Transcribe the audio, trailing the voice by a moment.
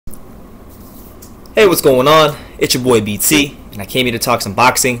Hey, what's going on? It's your boy BT, and I came here to talk some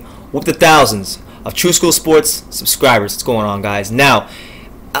boxing with the thousands of True School Sports subscribers. What's going on, guys? Now,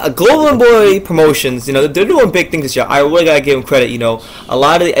 Golden Boy Promotions, they're doing big things this year. I really gotta give them credit.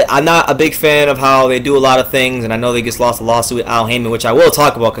 I'm not a big fan of how they do a lot of things, and I know they just lost a lawsuit with Al Heyman, which I will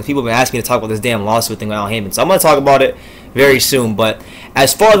talk about because people have been asking me to talk about this damn lawsuit thing with Al Heyman. So I'm gonna talk about it very soon. But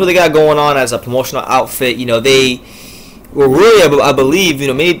as far as what they got going on as a promotional outfit, they were really, I believe,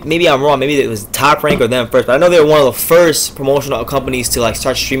 maybe I'm wrong. Maybe it was Top Rank or them first, but I know they were one of the first promotional companies to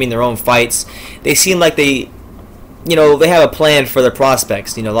start streaming their own fights. They seem like they have a plan for their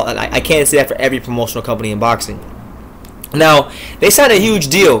prospects. I can't say that for every promotional company in boxing. Now, they signed a huge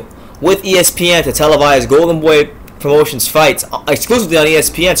deal with ESPN to televise Golden Boy Promotions fights exclusively on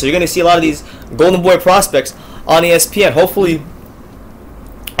ESPN. So you're going to see a lot of these Golden Boy prospects on ESPN. Hopefully,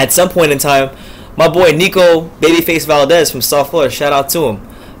 at some point in time, my boy Nico Babyface Valdez from South Florida, shout out to him.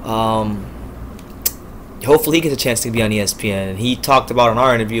 Hopefully he gets a chance to be on ESPN. And he talked about in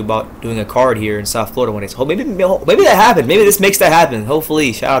our interview about doing a card here in South Florida one day. So maybe that happened. Maybe this makes that happen.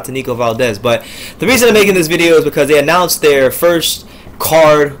 Hopefully, shout out to Nico Valdez. But the reason I'm making this video is because they announced their first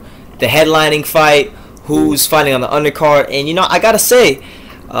card, the headlining fight, who's fighting on the undercard. And I gotta say,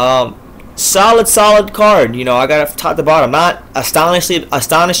 solid card. I got top to bottom. Not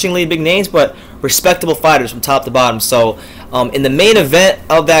astonishingly big names, but respectable fighters from top to bottom. So in the main event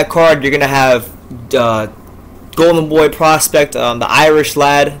of that card, you're gonna have Golden Boy prospect, the Irish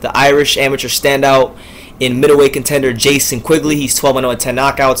lad, the Irish amateur standout in middleweight contender Jason Quigley. He's 12-0 at 10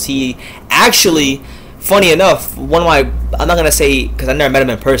 knockouts. He actually, funny enough, I'm not gonna say because I never met him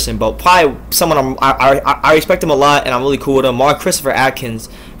in person, but probably someone I respect him a lot, and I'm really cool with him. Mark Christopher Atkins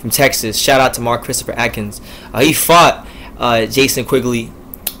from Texas. Shout out to Mark Christopher Atkins. He fought Jason Quigley.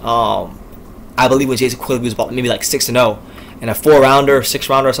 I believe when Jason Quigley was about maybe like 6-0 in a 4-rounder,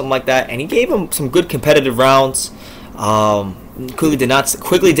 6-rounder, or something like that, and he gave him some good competitive rounds. Quigley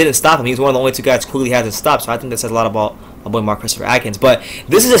didn't stop him. He's one of the only two guys Quigley hasn't stopped. So I think that says a lot about my boy Mark Christopher Atkins. But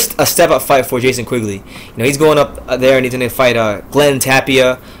this is a step-up fight for Jason Quigley. He's going up there and he's going to fight Glen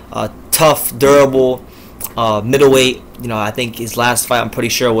Tapia, tough, durable middleweight. I think his last fight, I'm pretty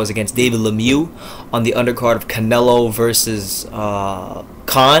sure, was against David Lemieux on the undercard of Canelo versus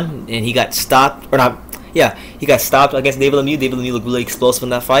Khan, and he got stopped, or not. Yeah, he got stopped against David Lemieux. David Lemieux looked really explosive in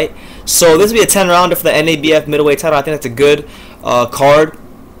that fight. So this will be a 10-rounder for the NABF middleweight title. I think that's a good card,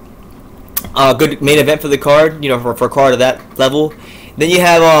 good main event for the card. For a card of that level. Then you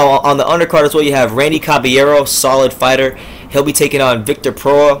have on the undercard as well. You have Randy Caballero, solid fighter. He'll be taking on Victor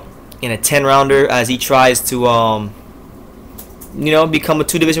Proa in a 10-rounder as he tries to become a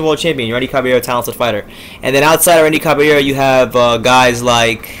 2-division world champion. Randy Caballero, talented fighter. And then outside of Randy Caballero, you have guys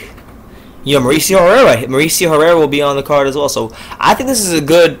like Mauricio Herrera. Mauricio Herrera will be on the card as well. So I think this is a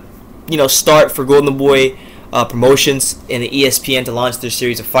good start for Golden Boy Promotions and the ESPN to launch their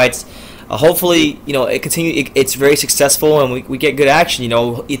series of fights. Hopefully, it's very successful and we get good action.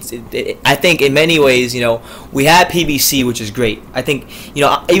 I think in many ways, we had PBC, which is great. I think,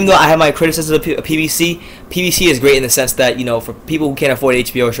 even though I have my criticism of PBC is great in the sense that, for people who can't afford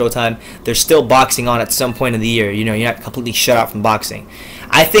HBO or Showtime, there's still boxing on at some point in the year. You're not completely shut out from boxing.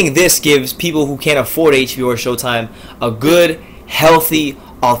 I think this gives people who can't afford HBO or Showtime a good, healthy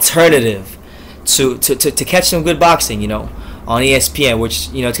alternative to catch some good boxing, on ESPN, which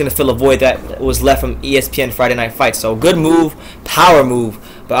it's going to fill a void that was left from ESPN Friday Night Fights. So good move, power move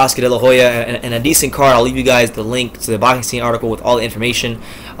by Oscar De La Hoya, and a decent card. I'll leave you guys the link to the boxing scene article with all the information.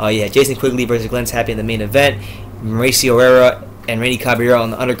 Jason Quigley versus Glen Tapia in the main event, Mauricio Herrera and Randy Caballero on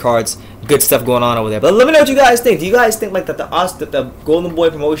the undercards. Good stuff going on over there. But let me know what you guys think. Do you guys think that the Golden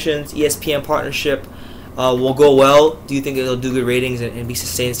Boy Promotions ESPN partnership will go well? Do you think it'll do good ratings and be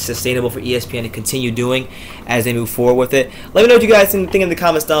sustainable for ESPN to continue doing as they move forward with it? Let me know what you guys think in the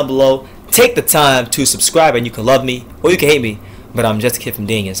comments down below. Take the time to subscribe, and you can love me or you can hate me, but I'm just a kid from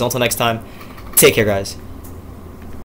Daniel. So until next time, take care, guys.